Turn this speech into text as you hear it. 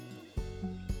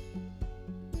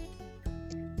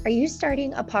Are you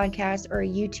starting a podcast or a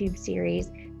YouTube series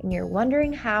and you're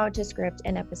wondering how to script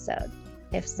an episode?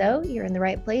 If so, you're in the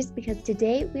right place because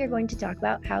today we are going to talk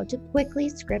about how to quickly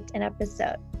script an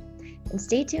episode. And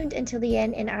stay tuned until the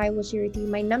end, and I will share with you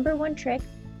my number one trick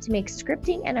to make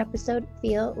scripting an episode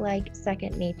feel like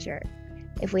second nature.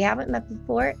 If we haven't met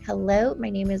before, hello,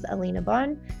 my name is Alina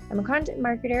Bond. I'm a content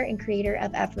marketer and creator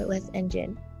of Effortless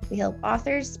Engine. We help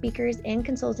authors, speakers, and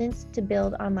consultants to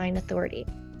build online authority.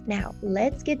 Now,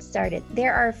 let's get started.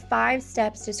 There are 5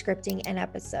 steps to scripting an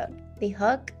episode: the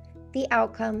hook, the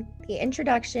outcome, the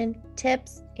introduction,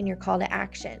 tips, and your call to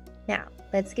action. Now,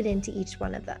 let's get into each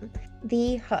one of them.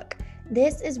 The hook.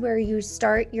 This is where you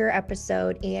start your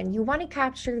episode and you want to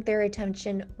capture their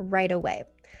attention right away.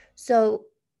 So,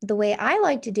 the way I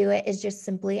like to do it is just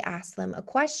simply ask them a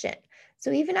question.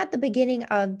 So, even at the beginning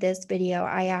of this video,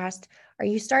 I asked, are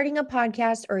you starting a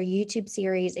podcast or a YouTube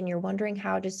series and you're wondering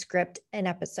how to script an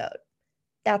episode?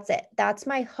 That's it. That's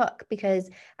my hook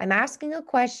because I'm asking a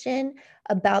question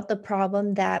about the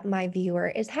problem that my viewer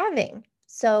is having.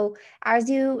 So,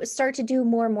 as you start to do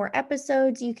more and more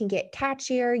episodes, you can get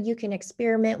catchier, you can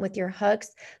experiment with your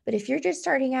hooks. But if you're just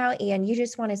starting out and you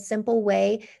just want a simple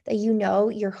way that you know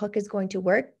your hook is going to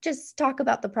work, just talk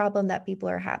about the problem that people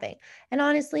are having. And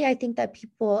honestly, I think that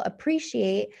people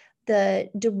appreciate the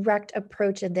direct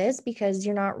approach of this because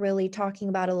you're not really talking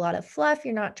about a lot of fluff.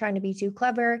 You're not trying to be too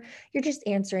clever. You're just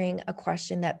answering a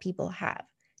question that people have.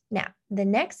 Now, the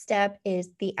next step is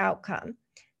the outcome.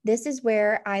 This is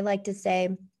where I like to say,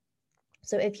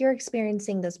 so if you're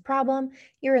experiencing this problem,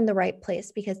 you're in the right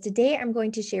place because today I'm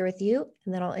going to share with you,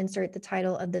 and then I'll insert the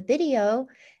title of the video,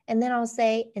 and then I'll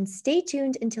say, and stay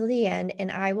tuned until the end,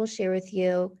 and I will share with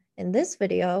you in this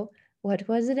video, what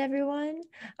was it, everyone?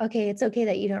 Okay, it's okay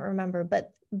that you don't remember,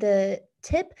 but the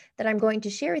tip that I'm going to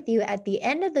share with you at the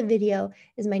end of the video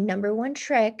is my number one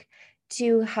trick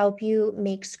to help you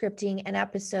make scripting an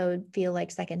episode feel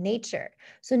like second nature.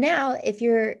 So now if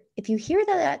you hear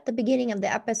that at the beginning of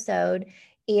the episode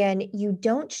and you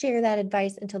don't share that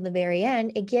advice until the very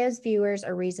end, it gives viewers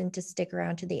a reason to stick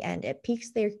around to the end. It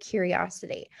piques their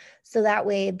curiosity. So that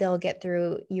way they'll get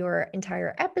through your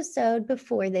entire episode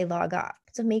before they log off.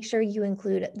 So make sure you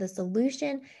include the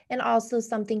solution and also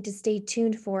something to stay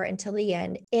tuned for until the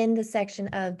end in the section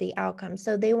of the outcome.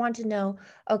 So they want to know,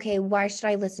 okay, why should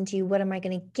I listen to you? What am I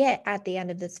going to get at the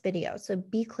end of this video? So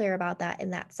be clear about that in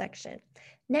that section.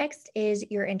 Next is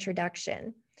your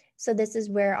introduction. So this is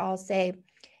where I'll say,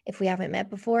 if we haven't met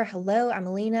before, hello, I'm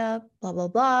Alina, blah, blah,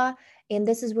 blah. And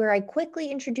this is where I quickly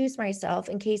introduce myself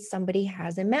in case somebody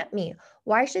hasn't met me.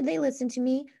 Why should they listen to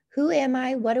me? Who am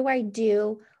I? What do I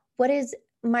do? What is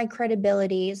my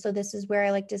credibility? So this is where I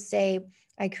like to say,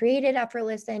 I created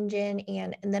Effortless Engine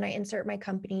and then I insert my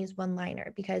company's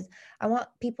one-liner because I want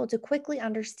people to quickly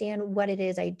understand what it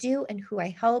is I do and who I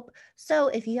help. So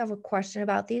if you have a question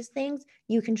about these things,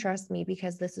 you can trust me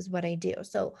because this is what I do.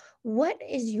 So what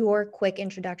is your quick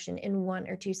introduction in 1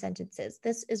 or 2 sentences?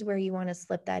 This is where you want to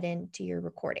slip that into your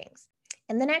recordings.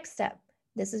 And the next step,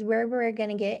 this is where we're going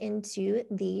to get into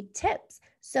the tips.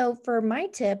 So for my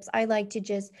tips, I like to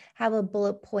just have a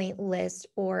bullet point list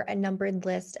or a numbered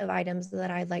list of items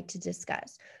that I'd like to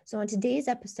discuss. So on today's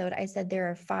episode, I said there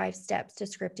are 5 steps to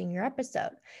scripting your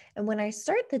episode. And when I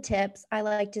start the tips, I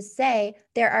like to say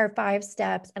there are 5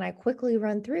 steps and I quickly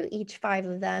run through each 5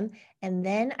 of them and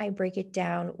then I break it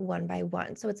down one by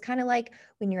one. So it's kind of like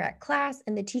when you're at class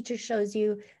and the teacher shows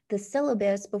you the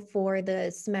syllabus before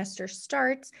the semester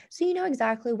starts, so you know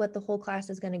exactly what the whole class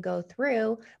is going to go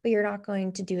through, but you're not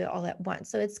going to do it all at once.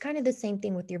 So it's kind of the same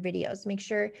thing with your videos. Make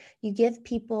sure you give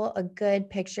people a good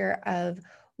picture of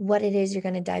what it is you're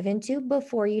going to dive into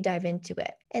before you dive into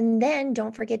it. And then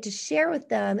don't forget to share with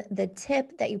them the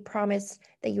tip that you promised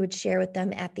that you would share with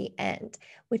them at the end,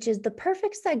 which is the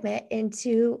perfect segment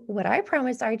into what I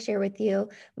promised I'd share with you.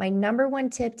 My number one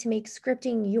tip to make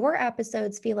scripting your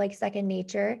episodes feel like second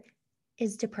nature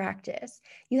is to practice.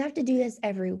 You have to do this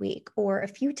every week or a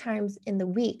few times in the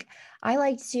week. I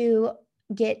like to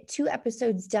get 2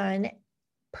 episodes done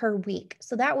per week.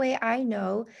 So that way I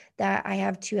know that I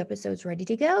have 2 episodes ready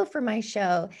to go for my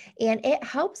show. And it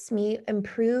helps me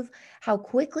improve how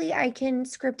quickly I can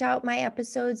script out my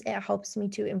episodes. It helps me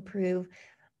to improve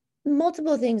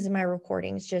multiple things in my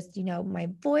recordings, just, my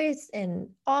voice and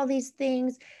all these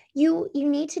things. You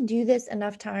need to do this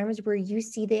enough times where you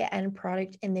see the end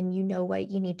product and then you know what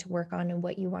you need to work on and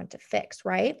what you want to fix,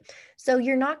 right? So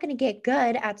you're not going to get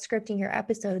good at scripting your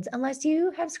episodes unless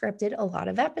you have scripted a lot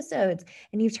of episodes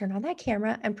and you turn on that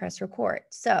camera and press record.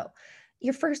 So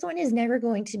your first one is never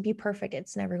going to be perfect.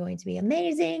 It's never going to be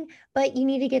amazing, but you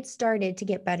need to get started to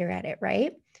get better at it,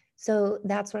 right? So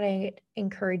that's what I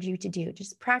encourage you to do.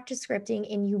 Just practice scripting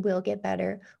and you will get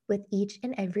better with each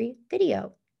and every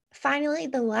video. Finally,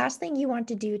 the last thing you want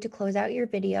to do to close out your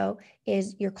video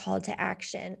is your call to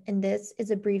action. And this is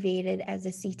abbreviated as a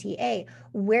CTA.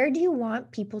 Where do you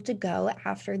want people to go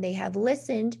after they have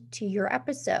listened to your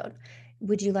episode?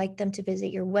 Would you like them to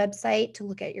visit your website to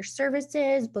look at your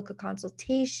services, book a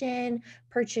consultation,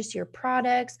 purchase your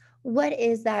products? What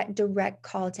is that direct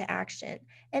call to action?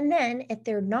 And then, if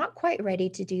they're not quite ready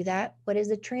to do that, what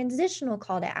is a transitional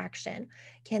call to action?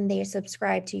 Can they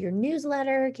subscribe to your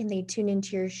newsletter? Can they tune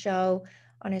into your show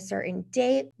on a certain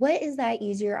date? What is that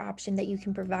easier option that you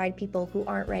can provide people who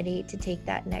aren't ready to take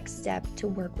that next step to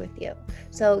work with you?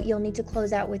 So you'll need to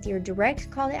close out with your direct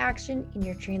call to action and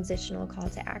your transitional call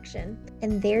to action.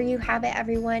 And there you have it,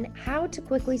 everyone. How to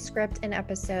quickly script an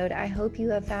episode. I hope you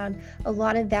have found a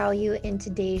lot of value in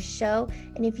today's show.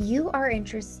 And if you are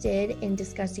interested in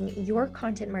discussing your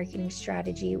content marketing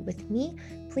strategy with me,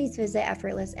 please visit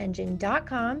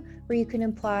effortlessengine.com where you can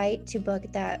apply to book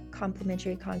that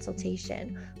complimentary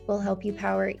consultation. We'll help you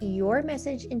power your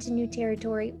message into new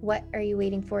territory. What are you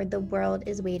waiting for? The world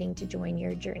is waiting to join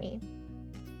your journey.